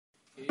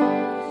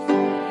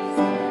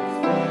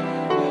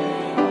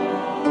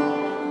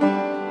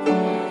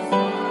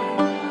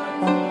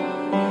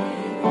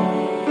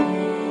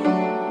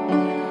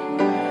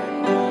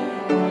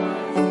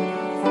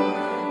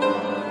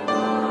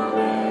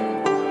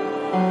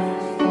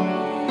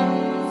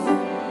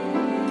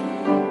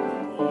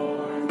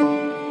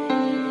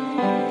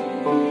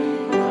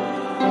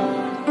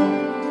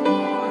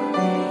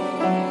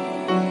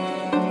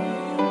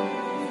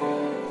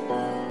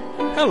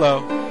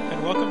Hello,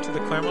 and welcome to the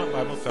Claremont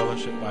Bible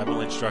Fellowship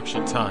Bible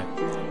Instruction Time.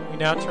 We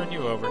now turn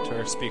you over to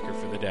our speaker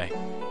for the day.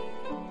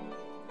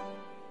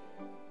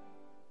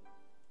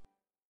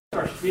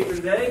 Our speaker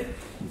today,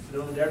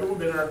 known to everyone,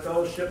 been in our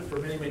fellowship for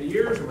many, many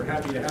years, and we're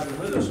happy to have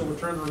him with us. So we'll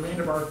turn the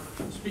remainder of our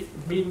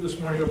meeting this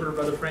morning over to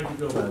Brother Frankie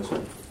Gomez.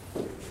 All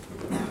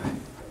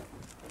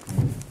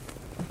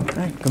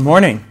right, good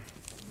morning.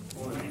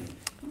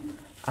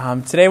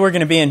 Today we're going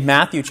to be in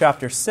Matthew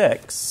chapter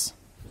 6.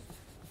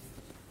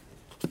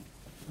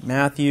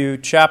 Matthew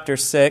chapter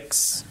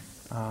 6.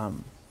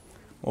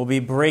 We'll be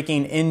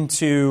breaking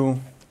into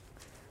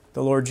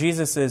the Lord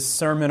Jesus'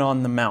 Sermon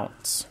on the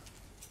Mount.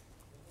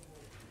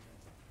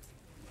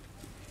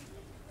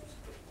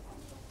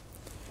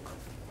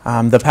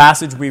 The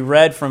passage we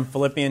read from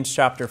Philippians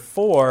chapter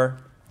 4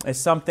 is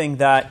something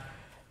that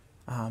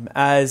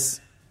as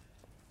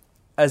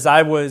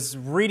I was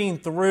reading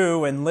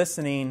through and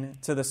listening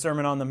to the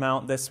Sermon on the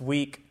Mount this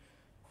week,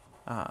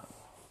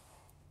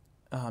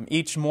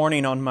 each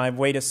morning on my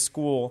way to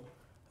school,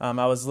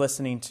 I was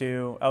listening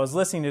to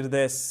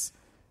this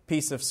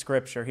piece of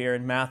scripture here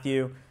in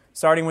Matthew,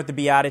 starting with the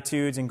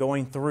Beatitudes and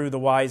going through the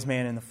wise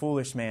man and the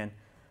foolish man.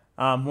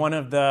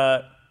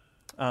 A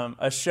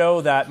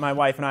show that my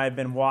wife and I have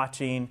been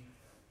watching,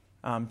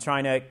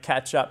 trying to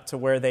catch up to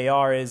where they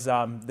are, is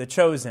The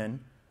Chosen,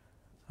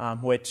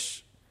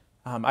 which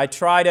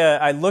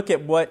I look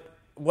at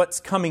what's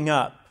coming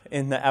up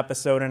in the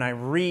episode, and I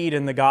read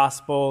in the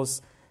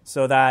Gospels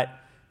so that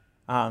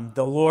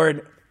the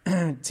Lord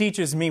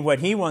teaches me what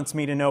He wants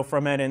me to know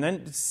from it, and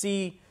then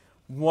see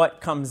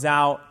what comes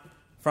out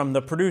from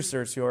the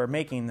producers who are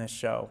making this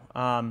show.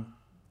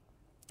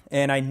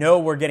 And I know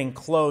we're getting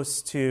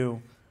close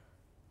to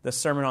the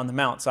Sermon on the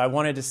Mount, so I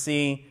wanted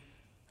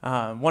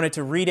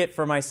to read it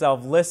for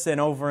myself, listen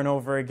over and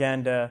over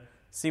again to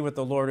see what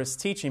the Lord is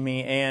teaching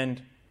me,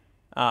 and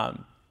I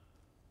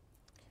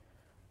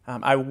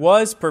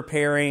was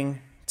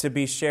preparing to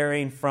be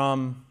sharing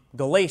from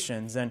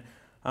Galatians, and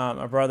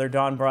my brother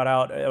Don brought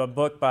out a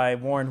book by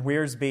Warren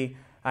Wiersbe.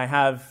 I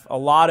have a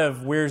lot of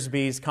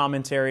Wiersbe's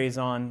commentaries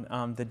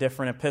on the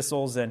different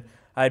epistles, and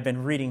I had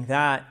been reading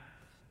that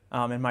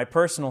in my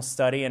personal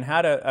study and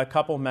had a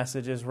couple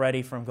messages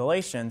ready from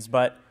Galatians,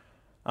 but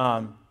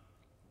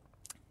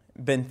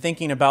been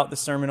thinking about the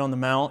Sermon on the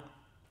Mount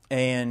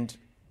and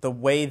the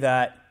way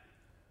that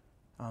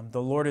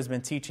the Lord has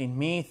been teaching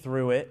me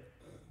through it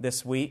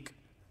this week.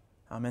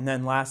 And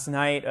then last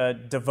night, a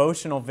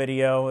devotional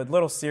video, a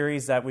little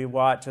series that we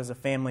watch as a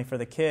family for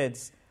the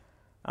kids,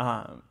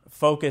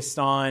 focused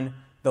on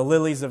the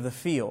lilies of the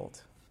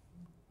field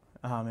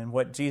and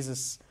what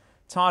Jesus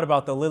taught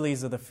about the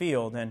lilies of the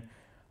field. And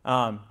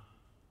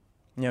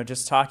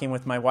just talking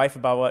with my wife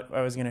about what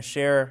I was going to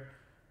share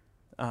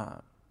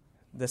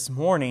this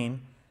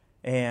morning,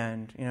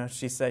 and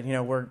she said,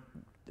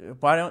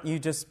 why don't you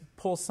just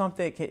pull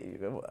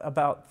something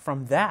about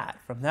from that,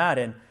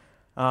 and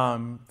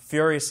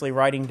furiously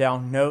writing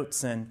down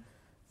notes and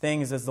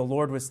things as the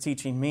Lord was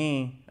teaching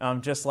me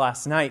just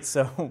last night.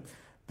 So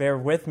bear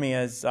with me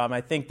as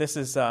I think this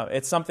is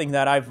it's something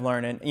that I've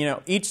learned,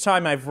 and each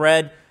time I've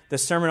read the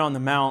Sermon on the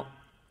Mount,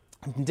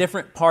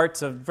 different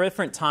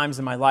times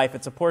in my life,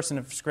 it's a portion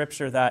of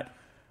Scripture that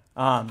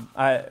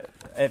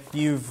if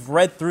you've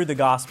read through the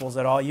Gospels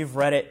at all, you've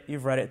read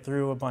it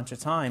through a bunch of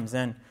times,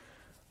 and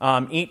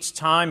each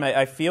time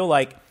I feel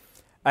like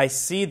I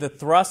see the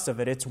thrust of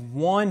it. It's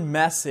one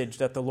message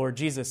that the Lord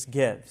Jesus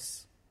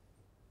gives.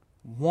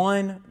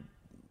 One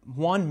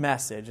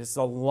message. It's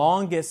the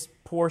longest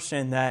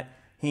portion that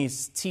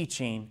He's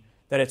teaching,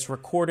 that it's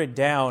recorded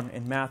down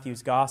in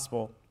Matthew's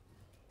Gospel,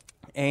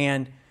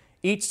 and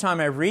each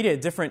time I read it,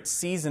 a different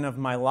season of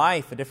my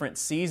life, a different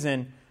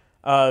season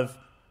of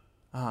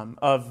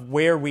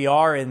where we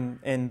are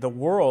in the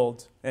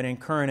world and in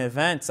current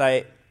events,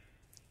 I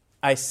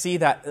see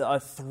that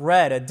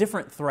a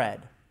different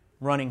thread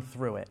running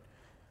through it.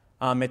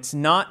 It's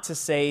not to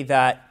say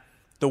that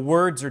the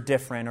words are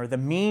different or the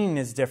meaning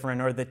is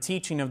different or the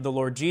teaching of the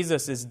Lord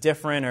Jesus is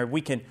different or we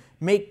can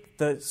make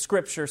the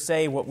Scripture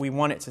say what we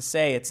want it to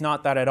say. It's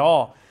not that at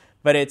all.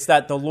 But it's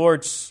that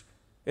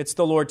it's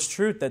the Lord's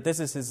truth, that this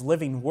is His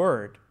living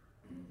Word.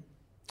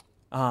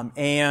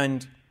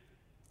 And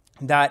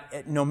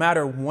that no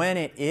matter when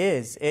it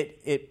is,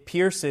 it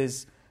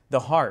pierces the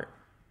heart.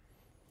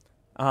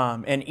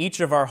 And each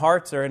of our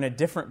hearts are in a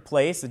different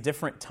place at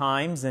different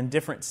times and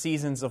different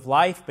seasons of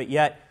life, but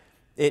yet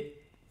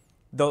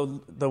the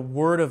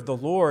Word of the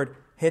Lord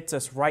hits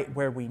us right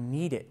where we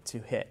need it to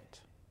hit.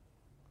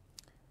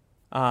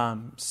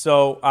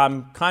 So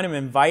I'm kind of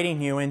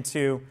inviting you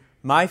into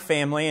my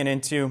family and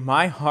into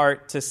my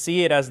heart to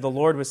see it as the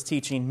Lord was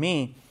teaching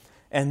me,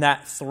 and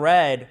that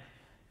thread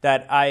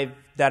that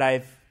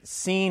I've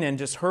seen and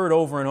just heard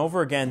over and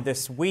over again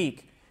this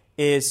week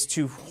is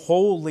to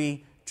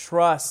wholly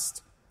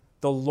trust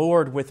the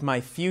Lord with my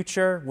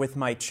future, with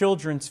my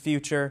children's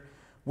future,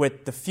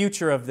 with the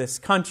future of this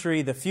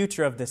country, the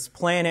future of this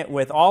planet,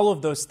 with all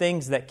of those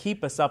things that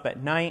keep us up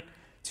at night,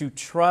 to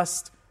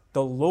trust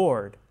the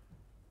Lord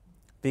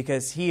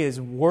because He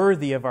is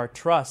worthy of our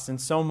trust.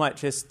 And so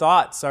much His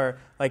thoughts are,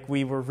 like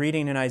we were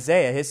reading in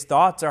Isaiah, His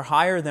thoughts are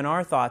higher than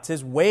our thoughts,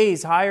 His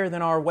ways higher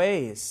than our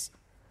ways.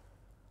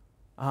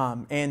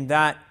 And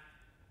that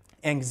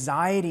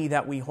anxiety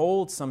that we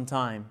hold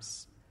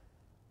sometimes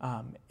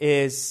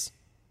it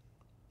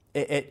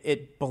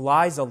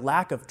belies a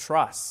lack of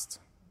trust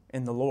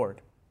in the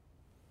Lord.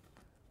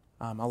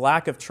 A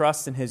lack of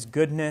trust in His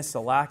goodness, a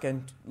lack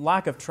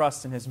of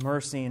trust in His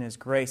mercy and His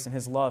grace and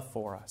His love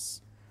for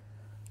us.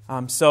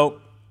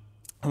 So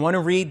I want to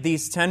read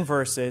these 10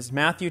 verses,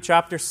 Matthew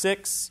chapter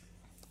 6,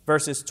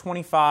 verses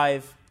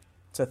 25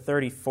 to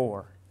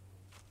 34.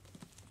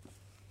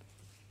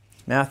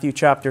 Matthew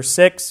chapter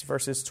 6,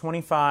 verses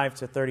 25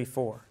 to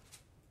 34.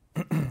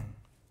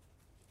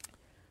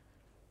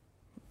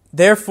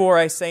 Therefore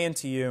I say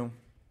unto you,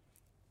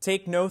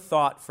 take no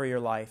thought for your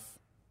life,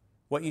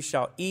 what you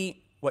shall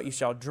eat, what you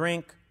shall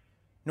drink,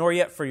 nor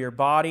yet for your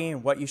body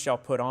and what you shall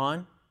put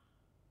on.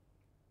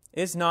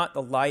 Is not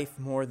the life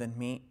more than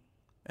meat,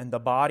 and the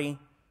body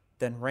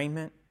than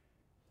raiment?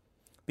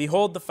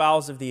 Behold the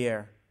fowls of the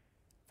air,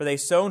 for they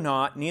sow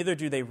not, neither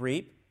do they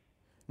reap,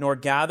 nor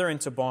gather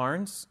into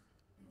barns,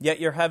 yet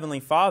your heavenly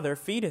Father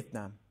feedeth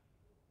them.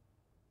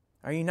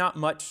 Are you not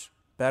much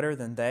better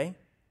than they?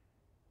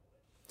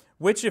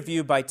 Which of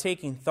you, by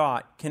taking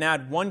thought, can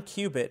add 1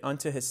 cubit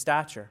unto his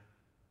stature?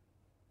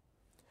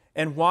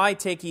 And why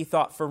take ye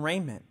thought for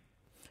raiment?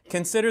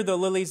 Consider the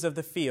lilies of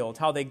the field,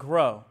 how they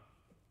grow.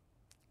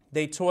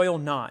 They toil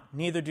not,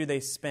 neither do they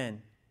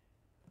spin.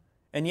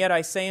 And yet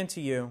I say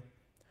unto you,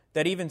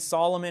 that even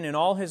Solomon in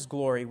all his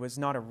glory was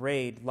not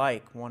arrayed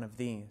like one of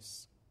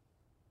these.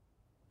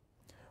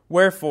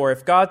 Wherefore,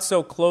 if God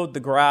so clothed the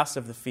grass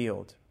of the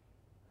field,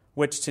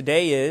 which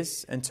today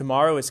is, and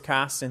tomorrow is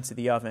cast into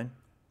the oven,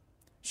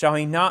 shall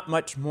He not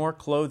much more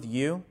clothe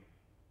you,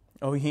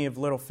 O ye of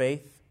little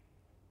faith?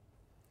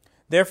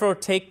 Therefore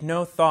take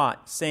no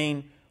thought,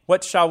 saying,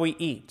 what shall we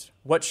eat?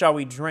 What shall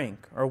we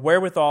drink? Or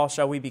wherewithal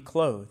shall we be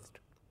clothed?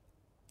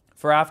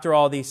 For after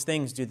all these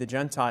things do the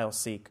Gentiles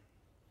seek.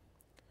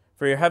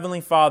 For your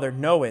heavenly Father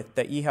knoweth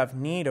that ye have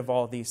need of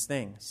all these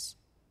things.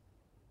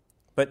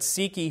 But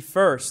seek ye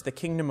first the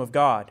kingdom of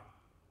God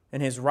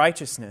and His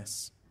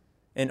righteousness,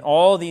 and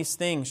all these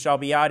things shall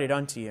be added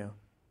unto you.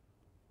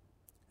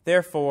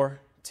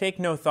 Therefore take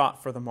no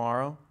thought for the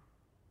morrow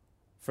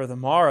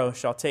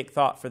shall take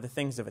thought for the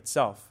things of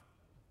itself.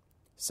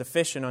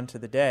 Sufficient unto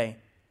the day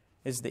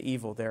is the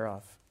evil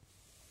thereof.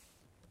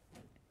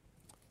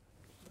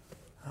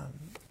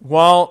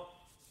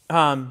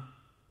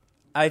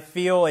 I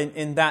feel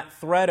in that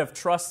thread of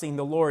trusting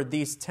the Lord,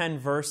 these 10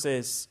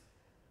 verses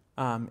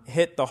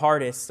hit the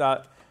hardest.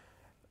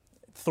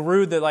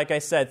 Through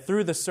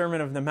the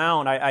Sermon of the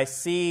Mount, I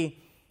see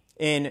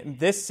in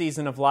this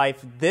season of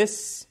life,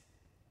 this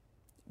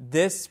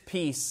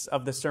piece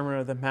of the Sermon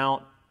of the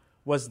Mount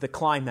was the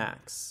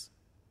climax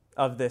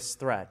of this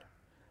thread.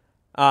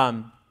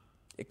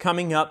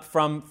 Coming up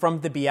from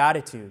the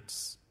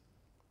Beatitudes,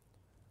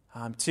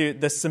 to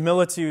the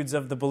similitudes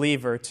of the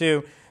believer,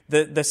 to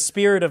the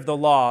spirit of the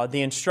law,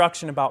 the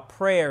instruction about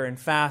prayer and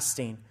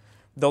fasting,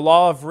 the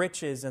law of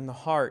riches and the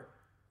heart.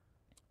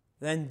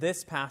 Then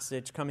this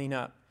passage coming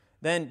up,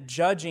 then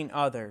judging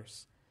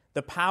others,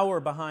 the power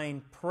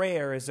behind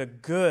prayer is a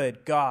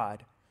good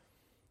God,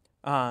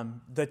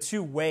 the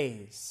 2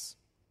 ways,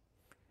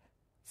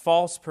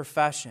 false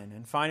profession,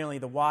 and finally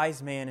the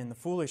wise man and the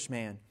foolish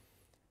man.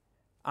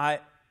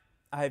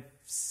 I've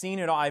seen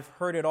it all, I've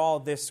heard it all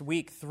this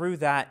week through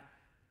that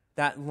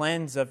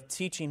lens of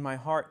teaching my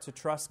heart to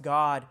trust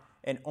God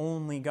and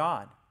only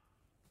God.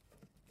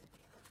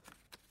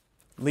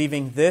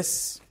 Leaving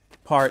this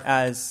part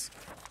as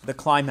the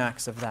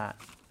climax of that.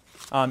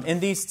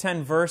 In these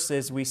 10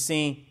 verses, we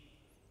see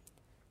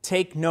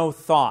take no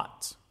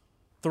thought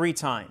 3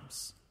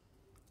 times.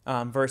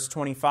 Verse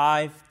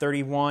 25,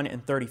 31,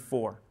 and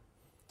 34.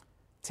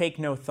 Take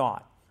no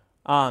thought.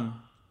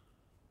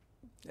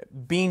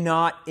 Be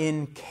not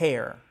in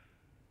care.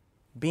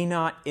 Be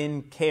not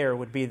in care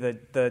would be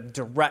the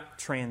direct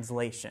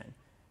translation.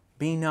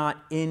 Be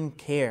not in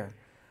care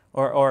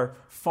or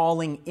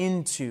falling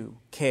into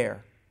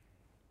care.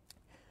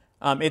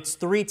 It's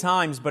 3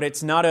 times, but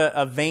it's not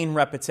a vain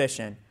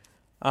repetition.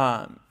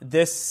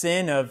 This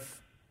sin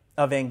of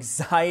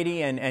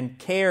anxiety and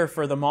care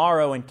for the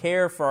morrow and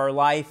care for our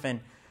life, and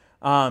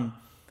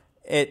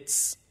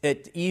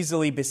it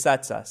easily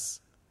besets us.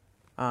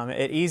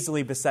 It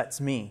easily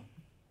besets me.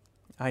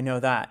 I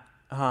know that.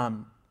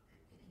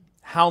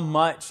 How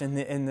much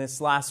in this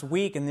last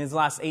week, in these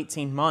last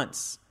 18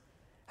 months,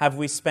 have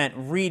we spent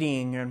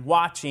reading and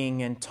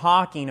watching and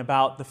talking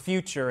about the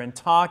future and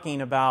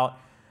talking about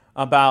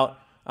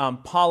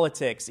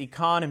politics,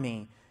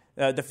 economy,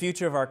 the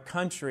future of our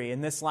country.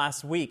 In this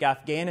last week,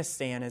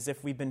 Afghanistan, as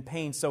if we've been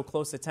paying so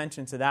close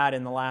attention to that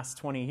in the last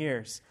 20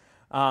 years.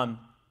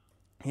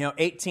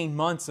 18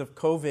 months of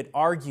COVID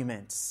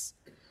arguments.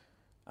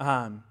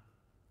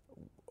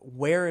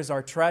 Where is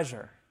our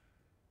treasure?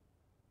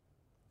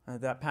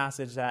 That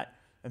passage that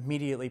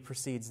immediately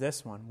precedes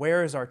this one.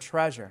 Where is our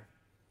treasure?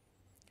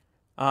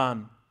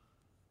 The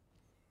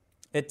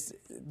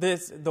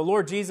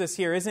Lord Jesus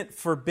here isn't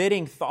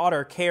forbidding thought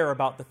or care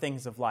about the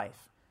things of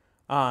life.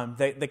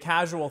 The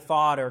casual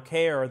thought or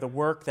care or the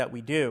work that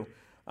we do.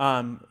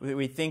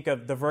 We think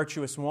of the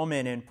virtuous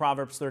woman in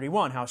Proverbs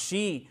 31, how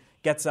she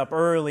gets up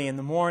early in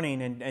the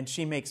morning and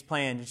she makes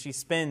plans and she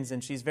spins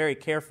and she's very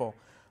careful.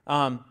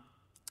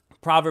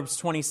 Proverbs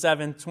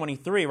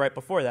 27:23, right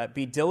before that,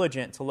 be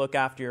diligent to look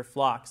after your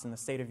flocks and the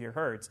state of your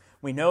herds.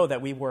 We know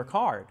that we work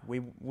hard.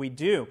 We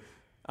do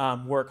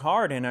work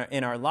hard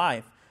in our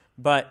life.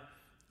 But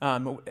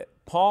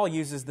Paul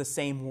uses the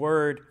same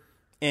word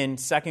in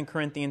 2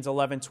 Corinthians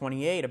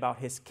 11:28 about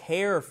his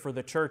care for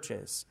the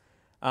churches.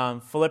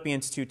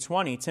 Philippians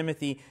 2:20,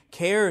 Timothy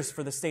cares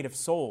for the state of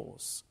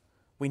souls.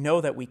 We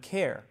know that we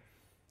care.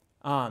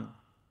 In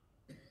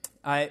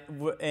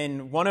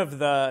one of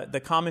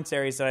the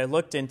commentaries that I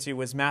looked into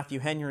was Matthew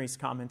Henry's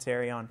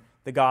commentary on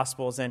the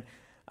Gospels. And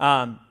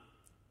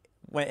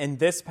in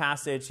this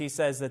passage, he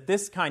says that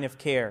this kind of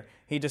care,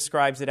 he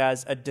describes it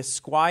as a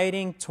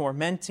disquieting,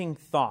 tormenting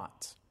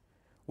thought,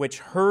 which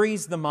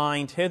hurries the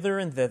mind hither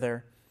and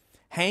thither,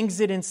 hangs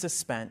it in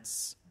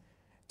suspense,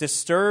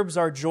 disturbs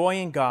our joy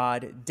in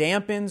God,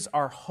 dampens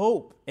our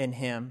hope in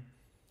Him.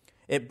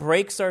 It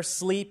breaks our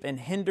sleep and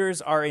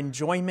hinders our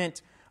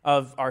enjoyment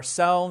of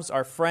ourselves,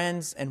 our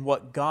friends, and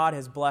what God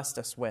has blessed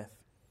us with.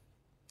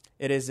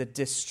 It is a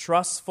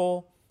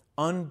distrustful,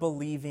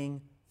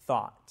 unbelieving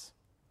thought.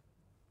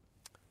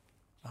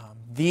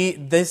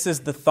 This is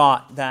the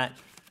thought that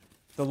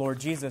the Lord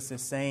Jesus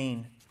is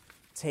saying,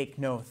 take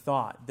no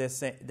thought.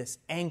 This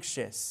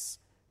anxious,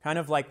 kind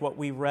of like what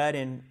we read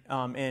in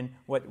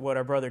what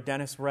our brother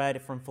Dennis read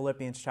from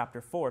Philippians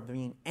chapter 4,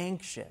 being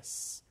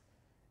anxious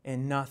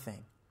in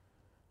nothing.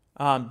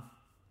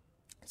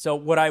 So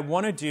what I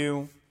want to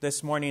do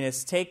this morning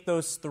is take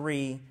those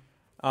three,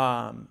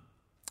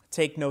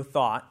 take no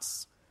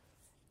thoughts.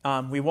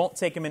 We won't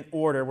take them in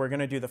order. We're going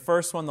to do the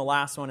first one, the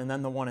last one, and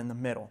then the one in the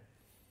middle.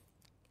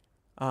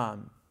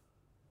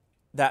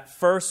 That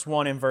first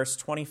one in verse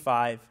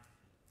 25,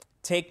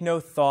 take no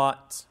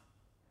thought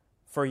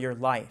for your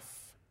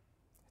life.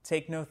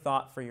 Take no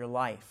thought for your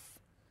life.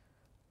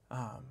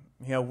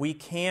 We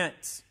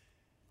can't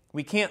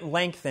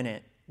lengthen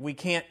it. We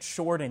can't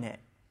shorten it.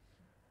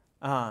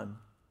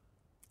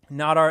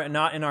 Not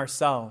in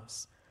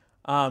ourselves.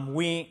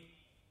 We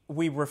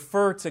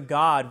refer to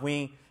God.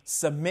 We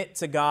submit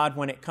to God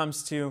when it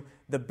comes to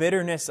the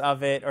bitterness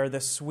of it or the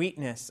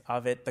sweetness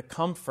of it, the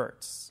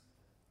comforts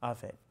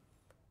of it.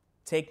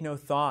 Take no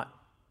thought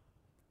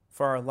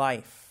for our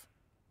life.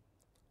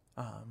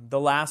 The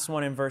last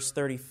one in verse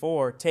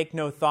 34, take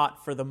no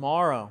thought for the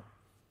morrow.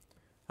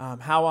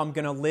 How I'm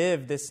going to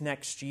live this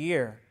next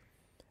year.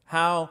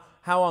 How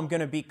I'm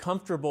going to be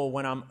comfortable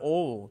when I'm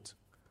old.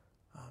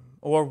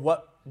 Or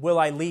what will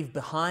I leave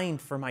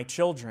behind for my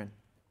children?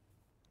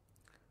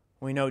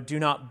 We know, do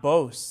not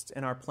boast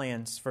in our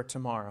plans for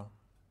tomorrow.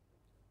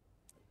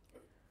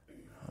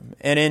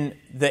 And in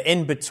the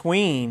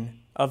in-between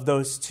of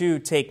those two,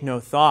 take no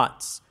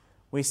thoughts,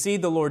 we see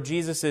the Lord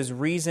Jesus'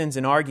 reasons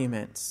and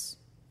arguments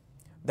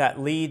that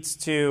leads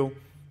to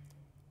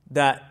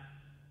that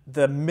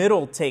the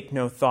middle take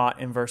no thought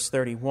in verse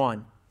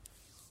 31.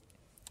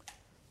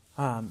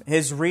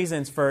 His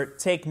reasons for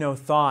take no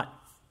thought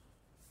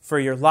for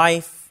your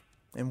life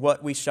and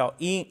what we shall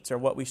eat or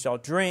what we shall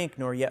drink,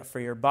 nor yet for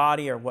your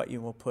body or what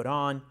you will put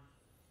on.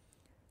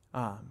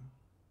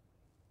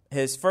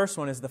 His first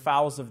one is the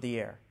fowls of the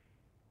air.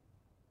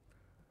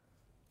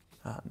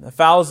 The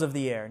fowls of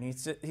the air. And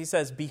he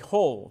says,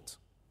 behold,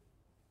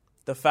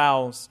 the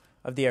fowls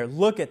of the air.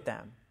 Look at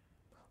them.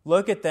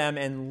 Look at them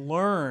and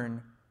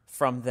learn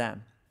from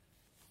them.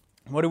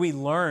 What do we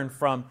learn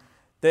from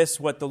this,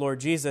 what the Lord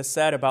Jesus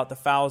said about the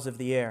fowls of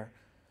the air?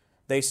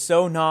 They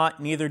sow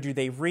not, neither do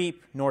they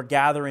reap, nor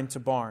gather into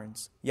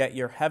barns, yet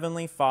your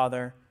heavenly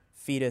Father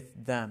feedeth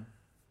them.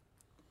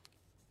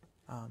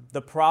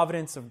 The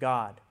providence of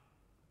God.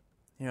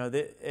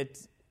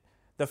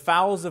 The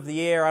fowls of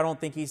the air, I don't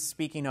think he's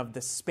speaking of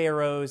the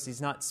sparrows.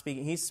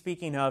 He's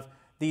speaking of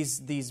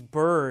these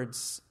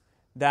birds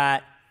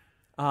that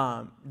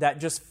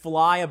just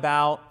fly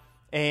about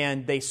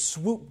and they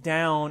swoop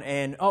down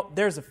and,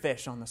 there's a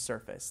fish on the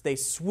surface. They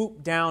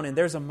swoop down and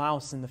there's a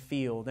mouse in the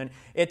field. And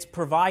it's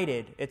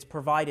provided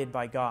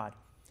by God.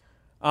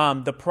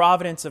 The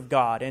providence of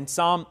God. In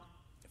Psalm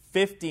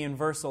 50 and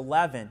verse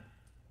 11,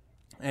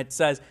 it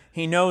says,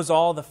 He knows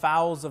all the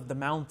fowls of the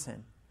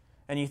mountain.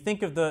 And you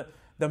think of the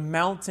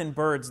mountain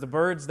birds, the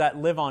birds that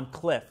live on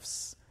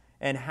cliffs,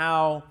 and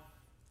how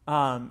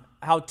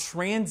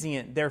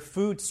transient their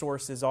food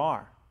sources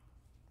are.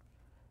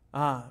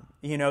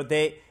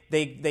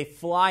 They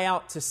fly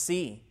out to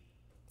sea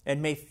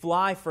and may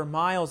fly for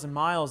miles and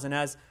miles. And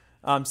as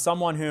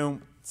someone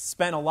who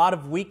spent a lot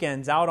of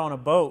weekends out on a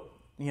boat,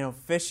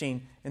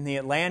 fishing in the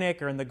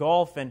Atlantic or in the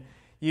Gulf, and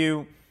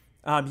you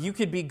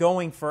could be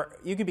going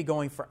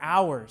for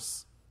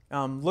hours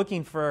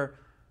looking for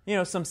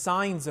some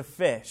signs of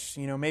fish.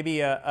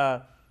 Maybe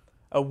a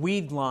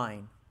weed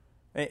line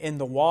in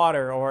the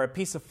water or a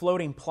piece of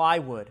floating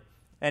plywood.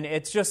 and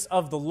it's just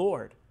of the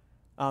Lord.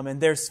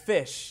 And there's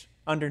fish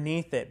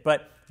underneath it.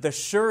 But the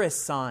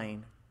surest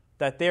sign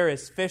that there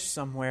is fish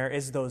somewhere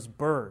is those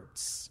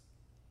birds.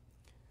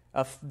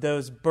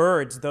 Those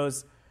birds,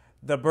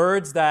 the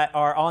birds that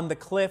are on the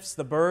cliffs,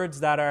 the birds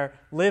that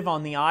live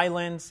on the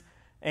islands,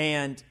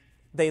 and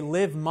they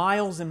live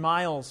miles and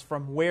miles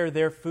from where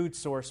their food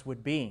source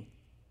would be.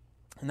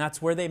 And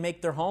that's where they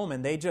make their home,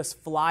 and they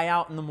just fly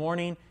out in the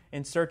morning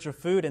in search of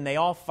food, and they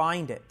all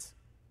find it.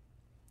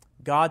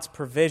 God's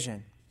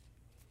provision.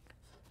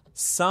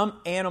 Some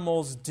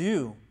animals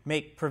do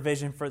make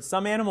provision for it.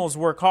 Some animals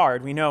work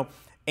hard. We know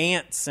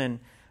ants and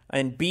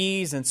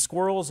bees and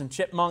squirrels and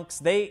chipmunks,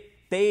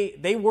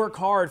 they work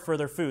hard for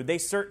their food. They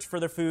search for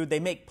their food. They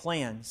make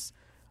plans.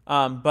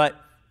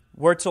 But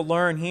we're to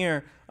learn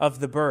here of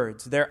the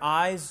birds. Their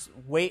eyes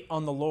wait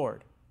on the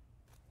Lord.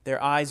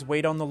 Their eyes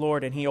wait on the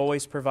Lord, and He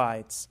always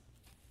provides.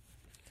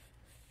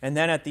 And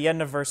then at the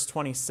end of verse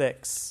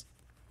 26,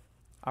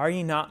 are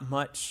ye not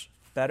much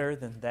better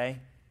than they?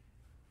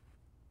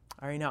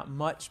 Are ye not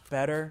much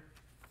better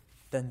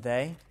than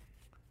they?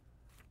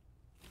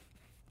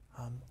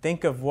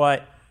 Think of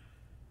what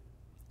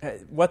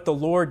the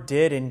Lord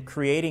did in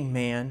creating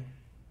man.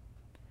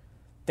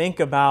 Think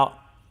about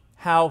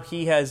how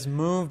He has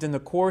moved in the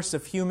course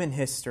of human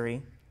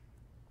history.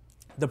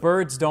 The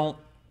birds don't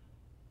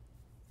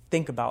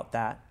think about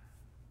that.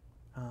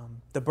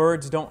 The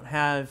birds don't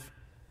have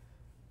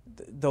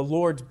the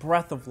Lord's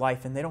breath of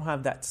life, and they don't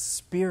have that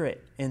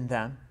spirit in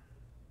them.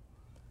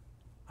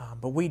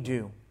 But we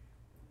do.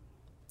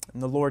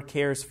 And the Lord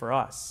cares for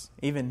us,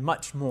 even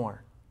much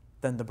more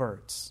than the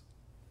birds.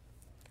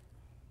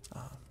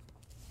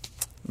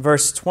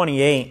 Verse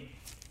 28,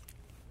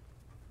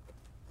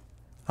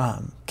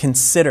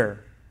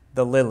 consider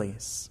the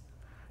lilies.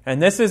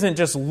 And this isn't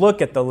just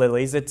look at the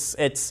lilies,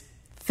 it's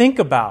think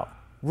about,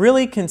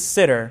 really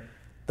consider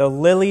the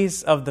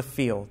lilies of the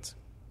field.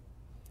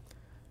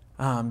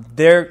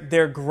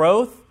 Their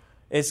growth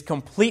is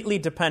completely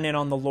dependent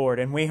on the Lord.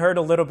 And we heard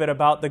a little bit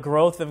about the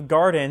growth of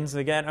gardens.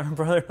 Again, our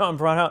brother Don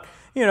brought out,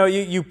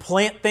 you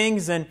plant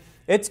things and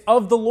it's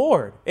of the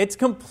Lord. It's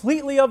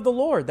completely of the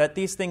Lord that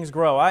these things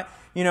grow.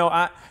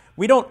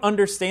 We don't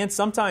understand.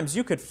 Sometimes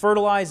you could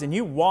fertilize and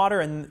you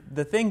water and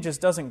the thing just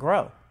doesn't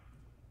grow.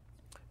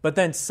 But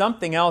then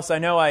something else, I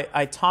know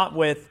I taught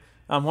with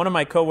one of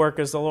my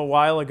coworkers a little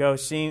while ago.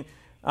 She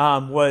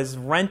was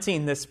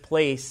renting this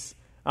place,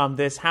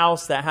 this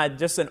house that had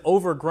just an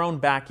overgrown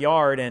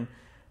backyard. And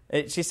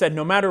she said,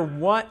 no matter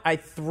what I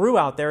threw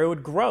out there, it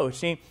would grow.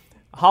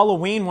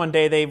 Halloween one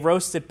day, they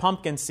roasted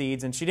pumpkin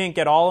seeds, and she didn't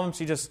get all of them.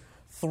 She just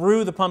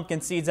threw the pumpkin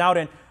seeds out,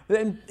 and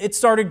then it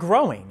started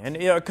growing. And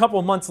a couple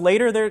of months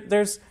later,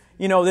 there's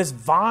this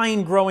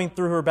vine growing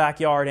through her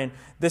backyard, and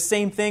the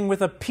same thing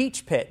with a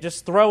peach pit.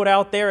 Just throw it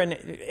out there, and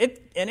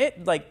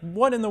it like,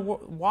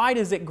 why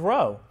does it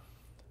grow?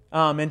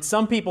 And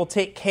some people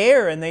take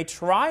care and they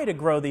try to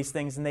grow these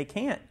things and they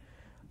can't.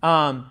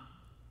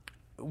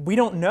 We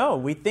don't know.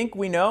 We think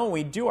we know.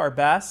 We do our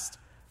best.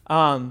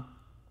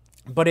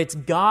 But it's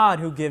God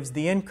who gives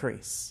the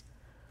increase.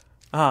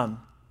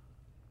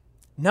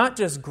 Not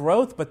just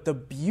growth, but the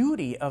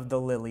beauty of the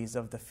lilies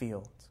of the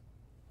field.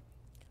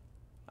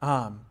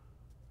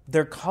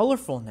 Their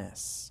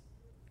colorfulness.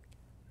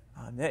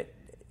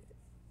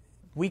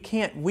 We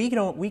can't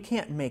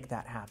make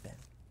that happen.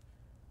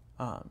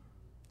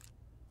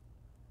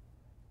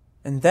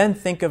 And then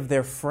think of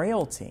their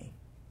frailty,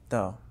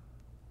 though.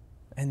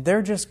 And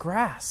they're just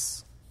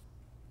grass.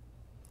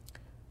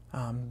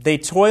 They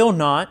toil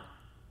not,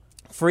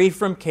 free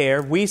from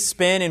care. We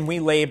spin and we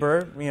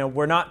labor.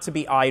 We're not to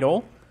be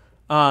idle.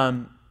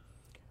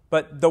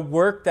 But the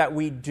work that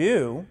we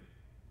do,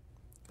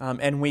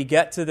 and we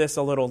get to this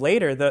a little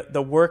later,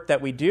 the work that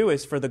we do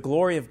is for the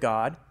glory of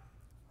God.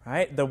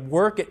 Right? The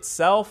work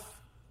itself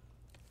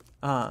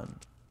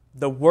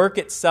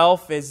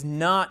is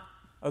not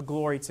a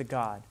glory to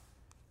God.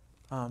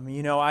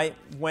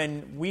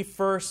 When we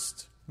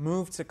first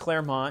moved to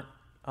Claremont,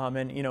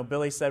 and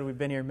Billy said we've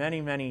been here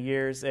many, many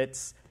years.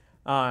 It's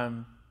I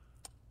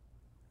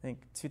think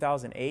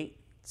 2008,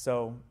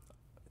 so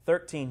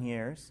 13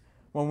 years.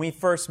 When we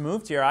first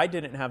moved here, I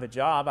didn't have a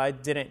job.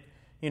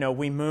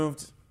 We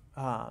moved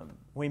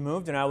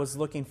and I was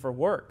looking for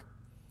work.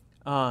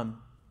 I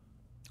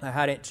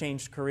hadn't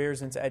changed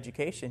careers into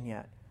education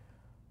yet.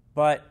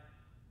 But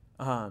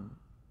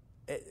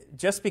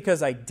just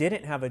because I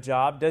didn't have a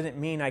job doesn't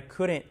mean I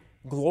couldn't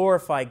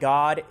glorify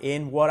God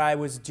in what I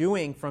was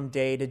doing from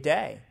day to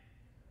day.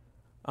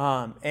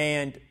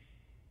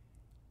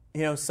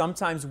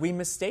 Sometimes we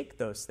mistake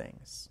those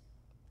things.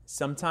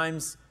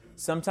 Sometimes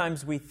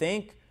we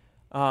think,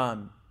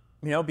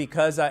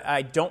 because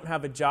I don't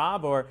have a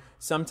job, or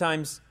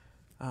sometimes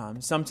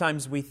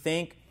we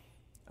think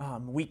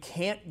we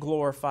can't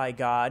glorify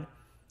God.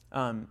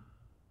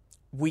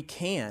 We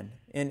can.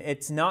 And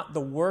it's not the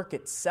work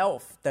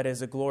itself that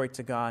is a glory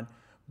to God,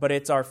 but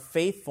it's our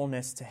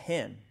faithfulness to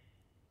Him.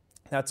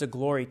 That's a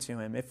glory to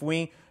Him. If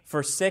we,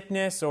 for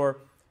sickness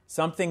or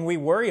something we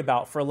worry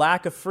about, for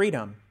lack of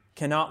freedom,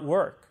 cannot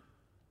work,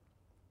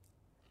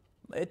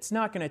 it's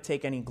not going to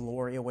take any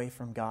glory away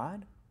from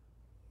God.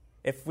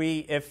 If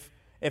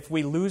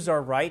we lose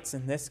our rights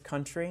in this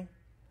country,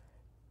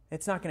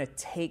 it's not going to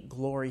take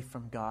glory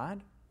from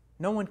God.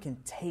 No one can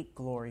take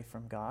glory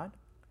from God.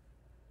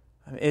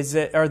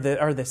 Are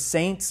the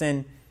saints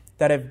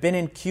that have been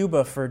in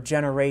Cuba for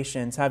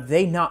generations, have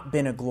they not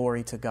been a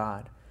glory to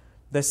God?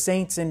 The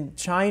saints in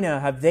China,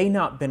 have they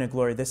not been a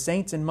glory? The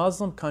saints in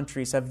Muslim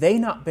countries, have they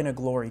not been a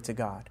glory to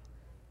God?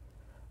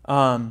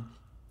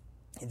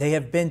 They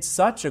have been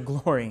such a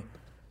glory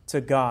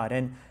to God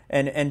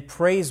and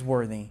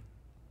praiseworthy.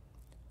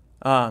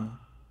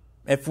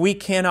 If we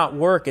cannot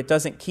work, it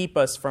doesn't keep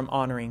us from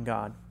honoring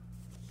God.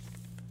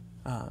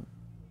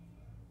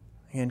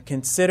 And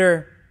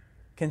consider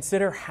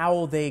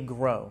how they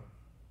grow.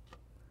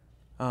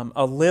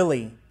 A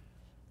lily,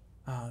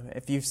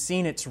 if you've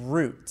seen its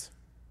root,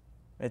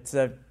 it's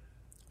an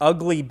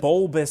ugly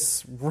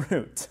bulbous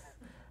root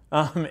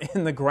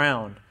in the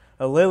ground.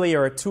 A lily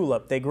or a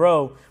tulip, they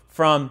grow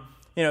from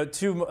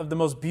two of the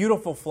most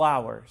beautiful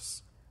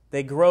flowers.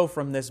 They grow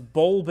from this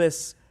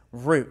bulbous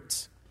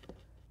root.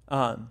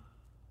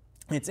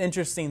 It's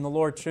interesting, the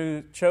Lord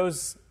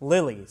chose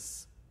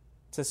lilies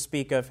to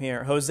speak of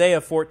here.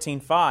 Hosea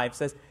 14:5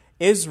 says,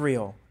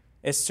 Israel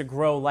is to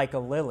grow like a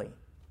lily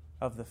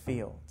of the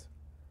field.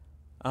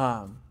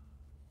 Out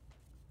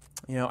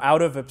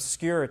of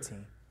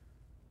obscurity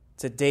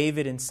to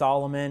David and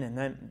Solomon, and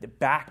then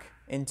back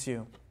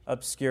into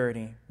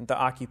obscurity, the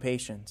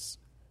occupations.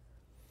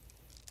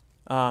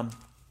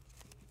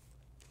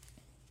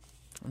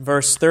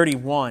 Verse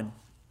 31,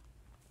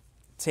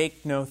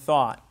 take no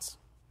thought,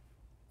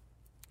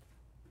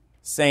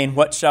 saying,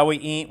 what shall we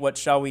eat, what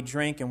shall we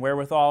drink, and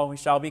wherewithal we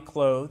shall be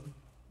clothed.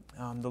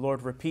 The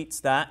Lord repeats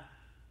that.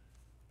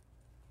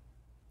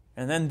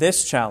 And then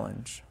this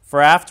challenge, for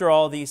after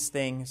all these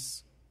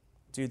things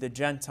do the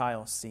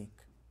Gentiles seek.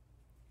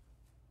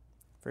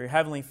 For your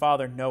heavenly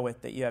Father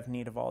knoweth that you have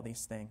need of all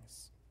these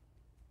things.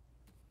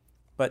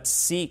 But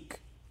seek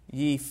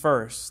ye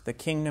first the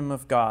kingdom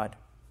of God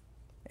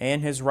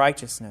and His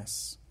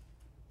righteousness,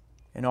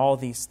 and all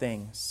these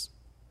things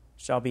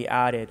shall be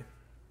added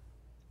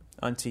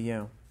unto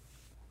you.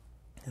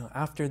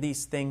 After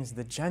these things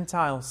the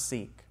Gentiles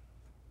seek.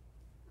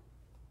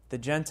 The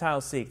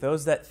Gentiles seek.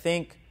 Those that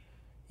think,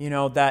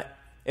 that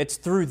it's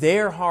through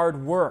their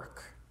hard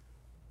work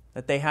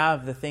that they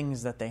have the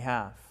things that they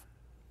have.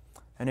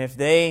 And if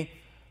they,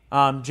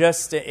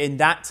 just in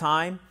that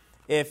time,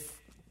 if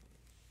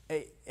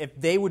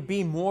they would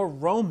be more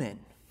Roman,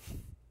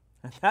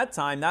 at that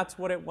time, that's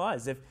what it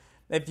was.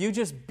 If you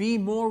just be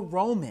more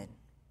Roman,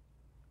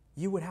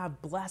 you would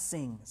have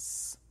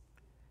blessings,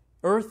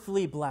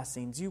 earthly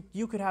blessings.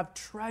 You could have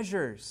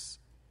treasures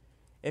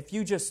if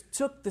you just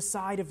took the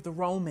side of the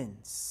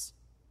Romans.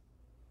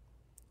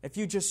 If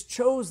you just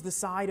chose the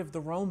side of the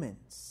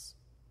Romans.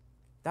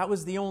 That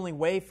was the only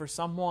way for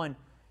someone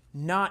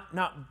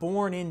not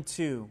born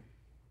into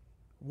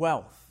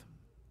wealth.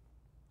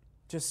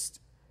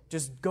 Just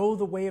go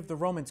the way of the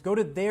Romans. Go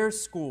to their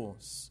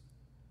schools.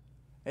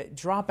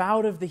 Drop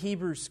out of the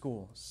Hebrew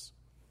schools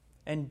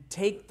and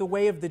take the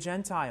way of the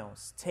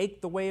Gentiles.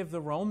 Take the way of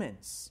the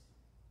Romans.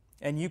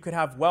 And you could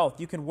have wealth.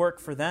 You can work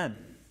for them.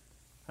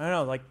 I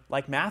don't know,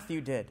 like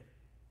Matthew did.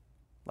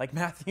 Like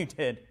Matthew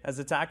did as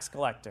a tax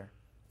collector.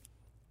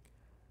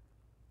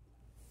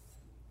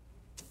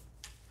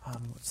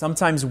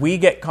 Sometimes we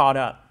get caught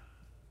up.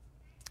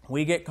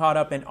 We get caught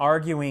up in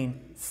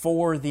arguing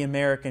for the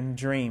American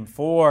dream,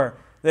 for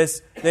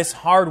this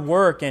hard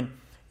work, and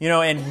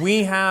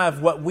we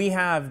have what we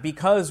have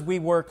because we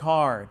work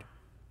hard,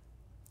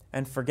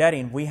 and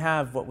forgetting we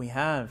have what we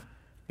have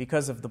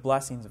because of the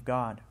blessings of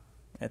God.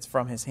 It's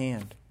from His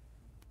hand.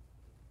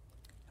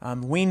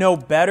 We know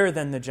better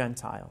than the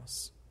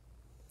Gentiles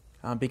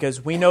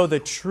because we know the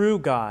true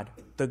God,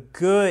 the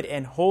good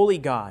and holy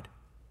God,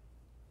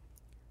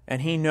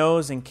 and He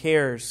knows and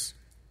cares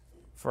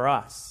for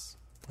us.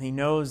 He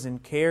knows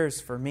and cares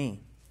for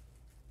me.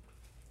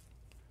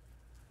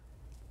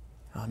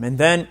 And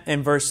then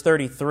in verse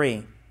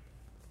 33,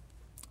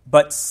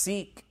 but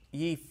seek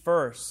ye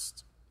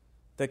first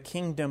the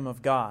kingdom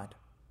of God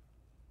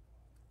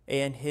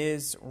and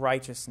His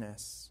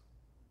righteousness,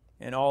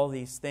 and all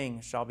these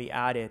things shall be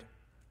added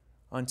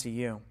unto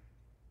you.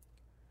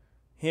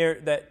 Here,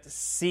 that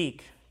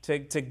seek, to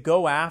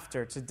go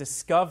after, to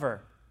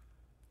discover.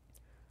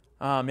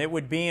 It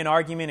would be an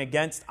argument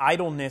against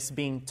idleness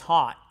being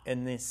taught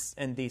in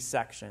these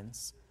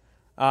sections.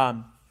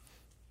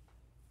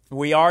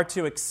 We are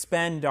to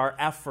expend our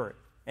effort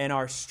and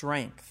our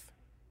strength,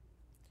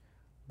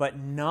 but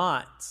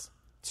not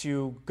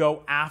to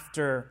go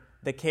after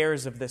the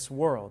cares of this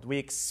world. We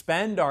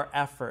expend our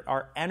effort,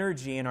 our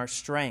energy, and our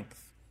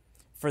strength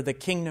for the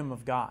kingdom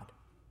of God.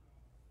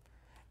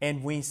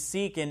 And we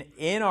seek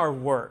in our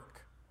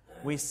work,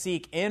 we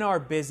seek in our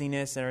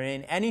busyness, or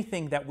in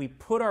anything that we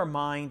put our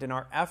mind and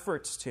our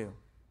efforts to,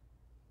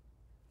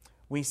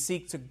 we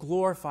seek to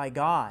glorify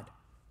God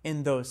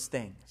in those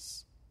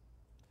things.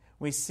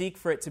 We seek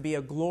for it to be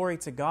a glory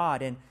to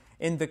God. And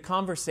in the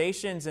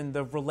conversations and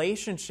the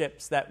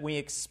relationships that we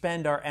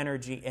expend our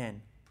energy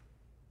in.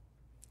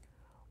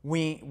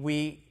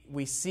 We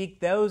seek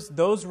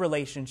those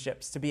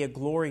relationships to be a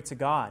glory to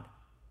God,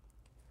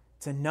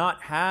 to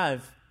not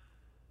have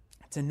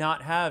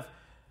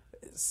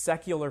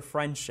secular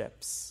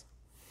friendships,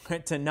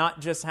 right? To not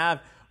just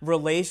have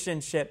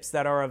relationships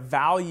that are of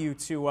value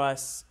to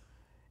us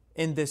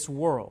in this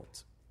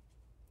world,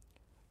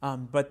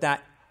 but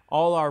that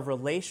all our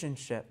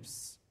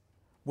relationships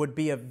would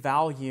be of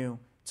value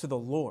to the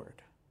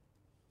Lord.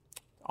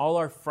 All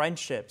our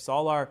friendships,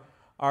 all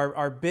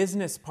our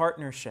business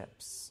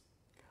partnerships,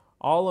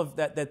 all of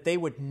that they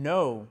would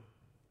know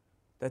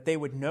that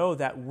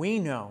we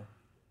know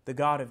the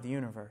God of the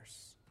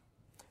universe,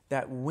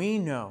 that we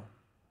know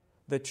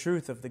the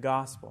truth of the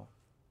gospel.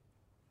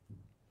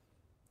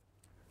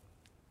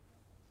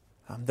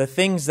 The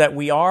things that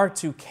we are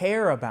to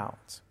care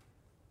about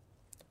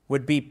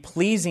would be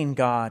pleasing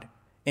God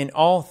in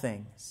all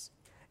things,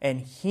 and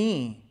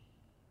He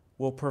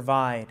will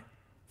provide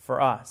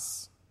for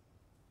us.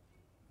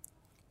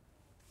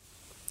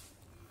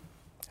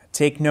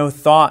 Take no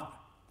thought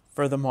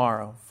for the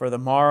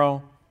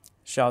morrow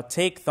shall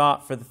take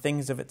thought for the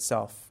things of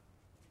itself.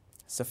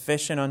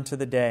 Sufficient unto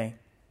the day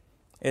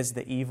is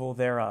the evil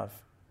thereof.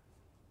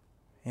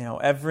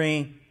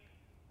 Every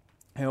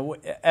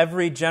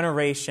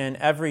generation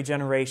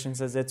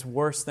says it's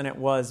worse than it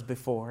was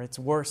before. It's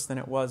worse than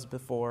it was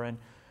before. And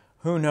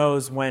who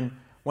knows when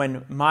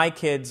my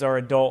kids are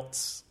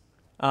adults,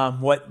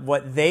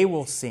 what they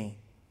will see,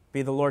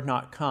 be the Lord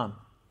not come.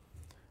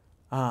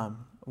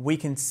 We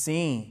can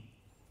see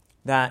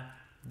that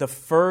the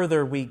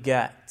further we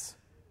get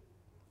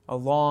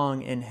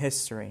along in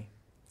history,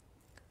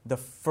 the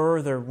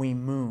further we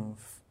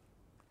move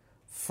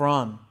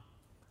from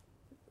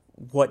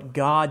what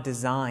God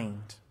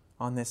designed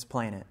on this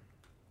planet.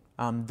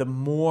 The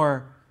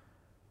more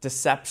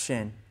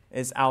deception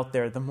is out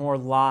there, the more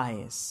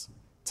lies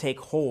take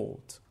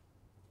hold.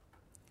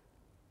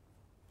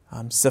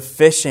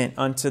 Sufficient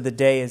unto the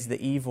day is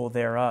the evil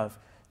thereof.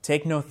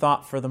 Take no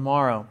thought for the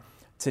morrow.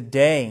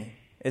 Today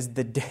is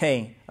the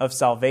day of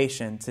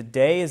salvation.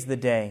 Today is the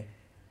day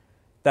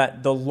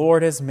that the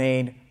Lord has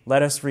made.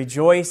 Let us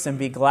rejoice and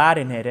be glad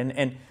in it.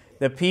 And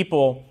the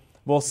people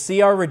will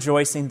see our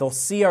rejoicing. They'll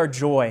see our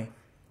joy,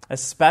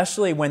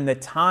 especially when the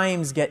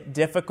times get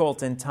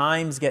difficult and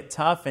times get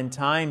tough and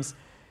times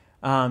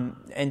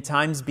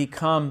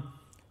become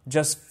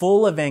just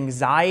full of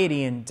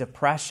anxiety and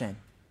depression.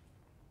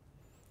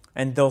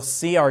 And they'll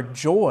see our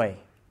joy.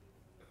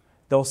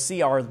 They'll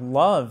see our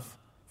love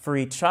for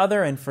each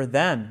other and for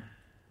them.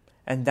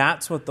 And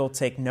that's what they'll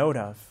take note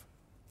of.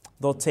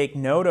 They'll take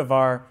note of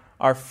our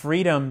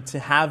freedom to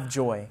have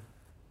joy.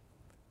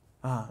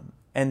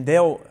 And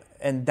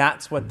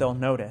that's what they'll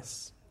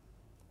notice.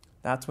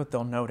 That's what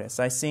they'll notice.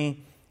 I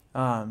see,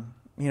 a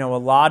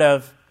lot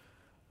of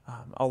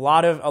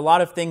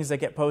things that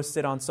get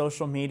posted on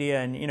social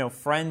media, and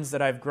friends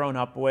that I've grown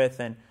up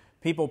with, and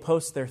people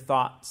post their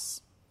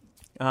thoughts.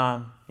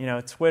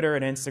 Twitter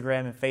and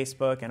Instagram and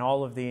Facebook and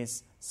all of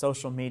these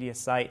social media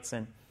sites,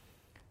 and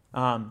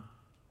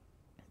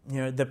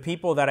the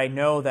people that I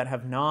know that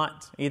have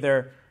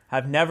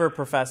never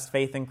professed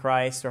faith in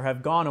Christ or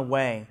have gone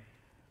away.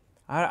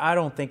 I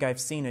don't think I've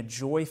seen a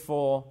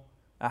joyful,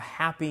 a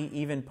happy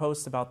even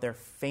post about their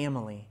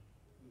family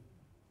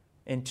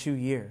in 2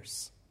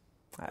 years.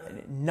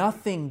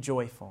 Nothing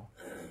joyful.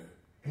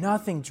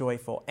 Nothing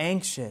joyful.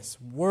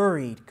 Anxious,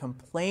 worried,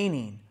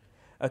 complaining,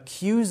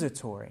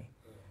 accusatory,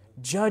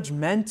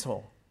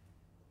 judgmental,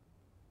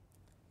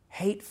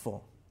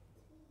 hateful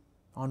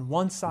on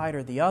one side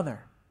or the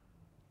other.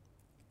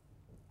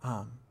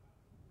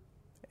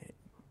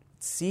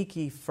 Seek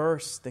ye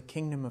first the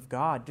kingdom of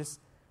God. Just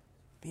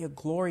be a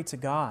glory to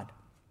God.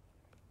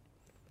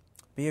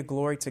 Be a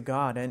glory to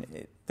God.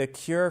 And the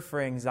cure for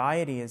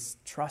anxiety is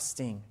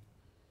trusting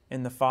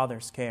in the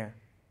Father's care.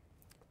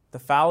 The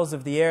fowls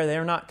of the air,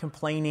 they're not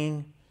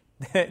complaining.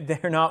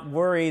 They're not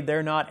worried.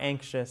 They're not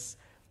anxious.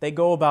 They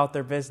go about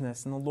their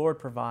business, and the Lord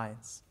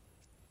provides.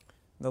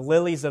 The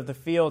lilies of the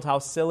field, how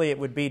silly it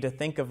would be to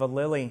think of a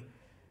lily,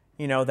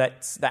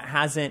 that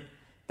hasn't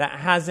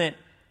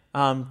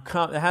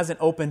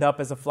opened up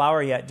as a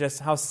flower yet.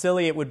 Just how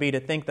silly it would be to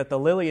think that the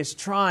lily is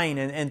trying,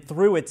 and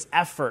through its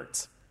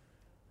effort,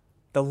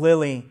 the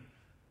lily,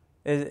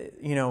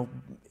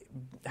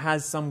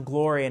 has some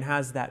glory and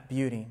has that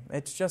beauty.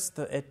 It's just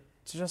the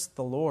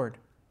Lord.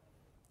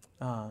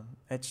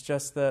 It's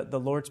just the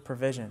Lord's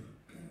provision.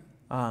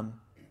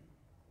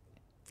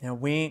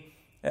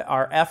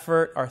 Our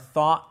effort, our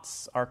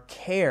thoughts, our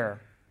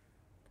care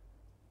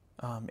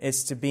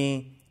is to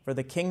be for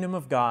the kingdom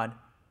of God,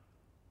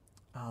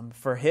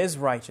 for His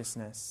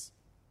righteousness,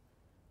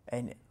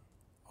 and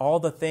all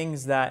the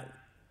things that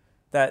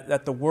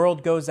the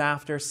world goes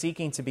after,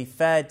 seeking to be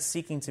fed,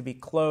 seeking to be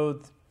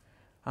clothed,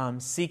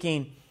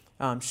 seeking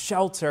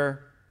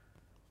shelter.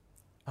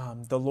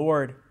 The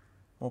Lord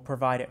will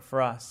provide it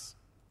for us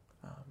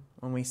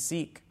when we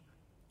seek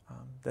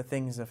the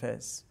things of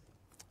His.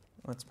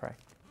 Let's pray.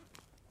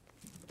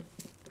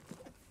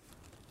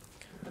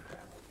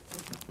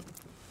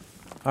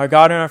 Our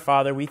God and our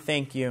Father, we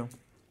thank you.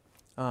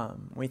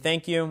 We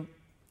thank you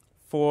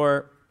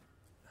for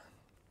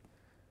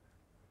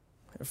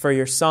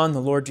your Son,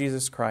 the Lord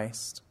Jesus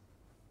Christ.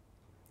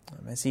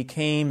 As He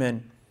came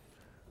and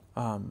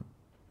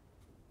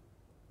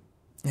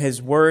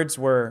His words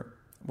were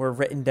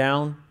written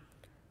down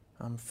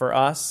for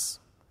us,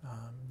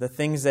 the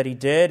things that He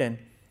did. And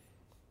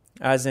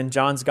as in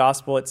John's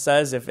Gospel it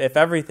says, if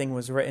everything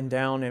was written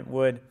down, it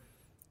would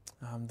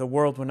the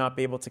world would not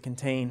be able to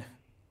contain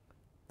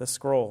the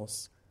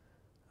scrolls.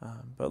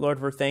 But Lord,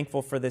 we're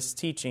thankful for this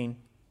teaching.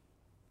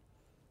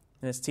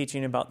 And it's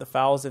teaching about the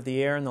fowls of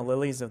the air and the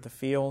lilies of the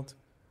field.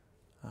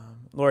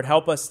 Lord,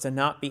 help us to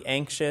not be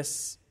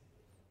anxious,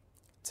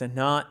 to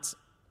not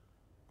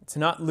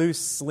lose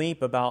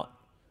sleep about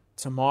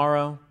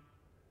tomorrow,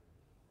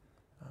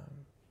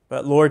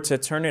 but Lord, to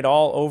turn it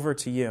all over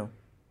to you.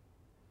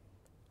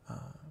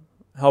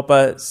 Help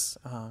us,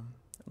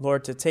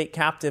 Lord, to take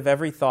captive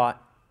every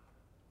thought,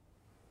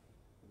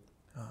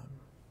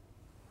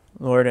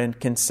 Lord, and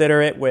consider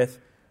it with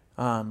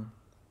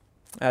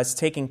as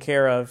taken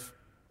care of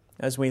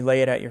as we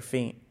lay it at your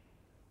feet.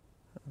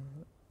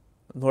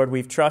 Lord,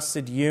 we've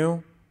trusted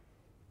you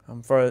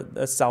for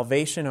the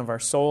salvation of our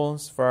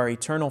souls, for our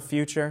eternal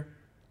future.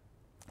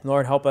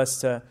 Lord, help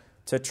us to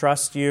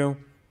trust you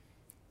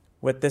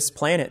with this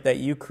planet that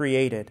you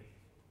created,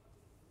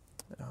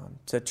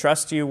 to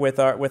trust you with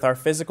our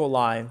physical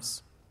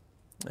lives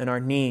and our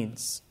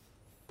needs.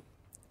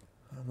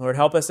 Lord,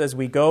 help us as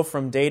we go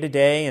from day to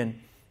day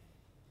and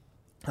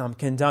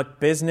conduct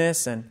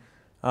business and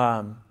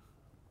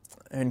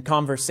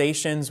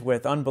conversations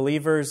with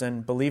unbelievers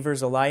and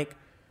believers alike.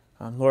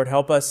 Lord,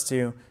 help us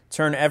to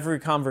turn every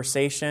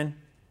conversation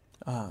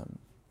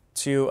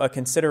to a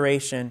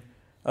consideration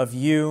of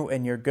you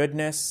and your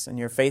goodness and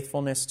your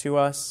faithfulness to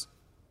us.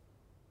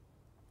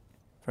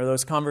 For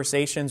those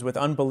conversations with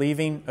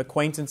unbelieving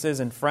acquaintances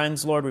and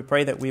friends, Lord, we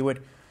pray that we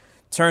would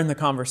turn the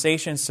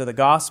conversations to the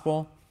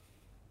gospel.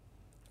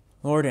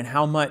 Lord, and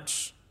how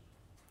much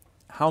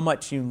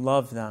you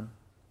love them,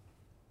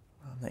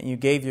 that you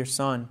gave your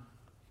Son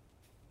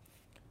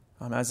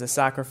as a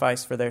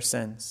sacrifice for their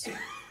sins.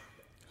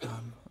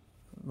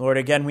 Lord,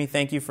 again, we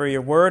thank you for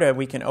your word.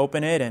 We can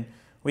open it and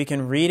we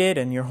can read it,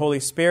 and your Holy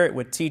Spirit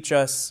would teach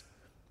us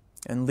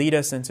and lead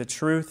us into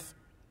truth,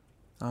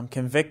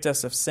 convict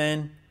us of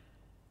sin,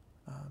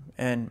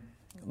 and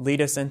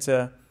lead us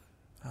into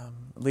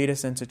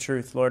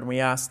truth, Lord. And we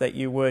ask that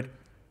you would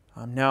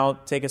now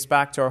take us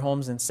back to our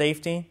homes in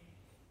safety.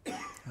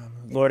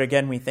 Lord,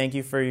 again, we thank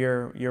you for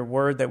your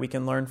word that we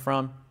can learn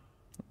from.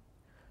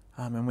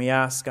 And we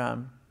ask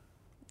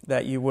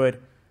that you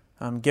would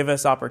give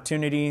us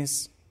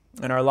opportunities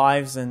in our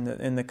lives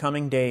in the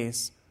coming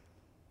days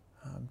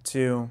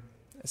to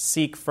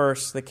seek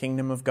first the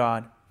kingdom of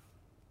God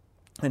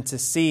and to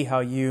see how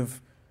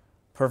you've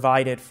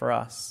provided for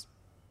us.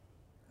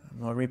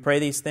 Lord, we pray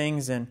these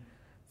things and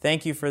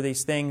thank you for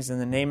these things in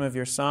the name of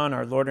your Son,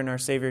 our Lord and our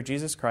Savior,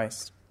 Jesus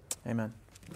Christ. Amen.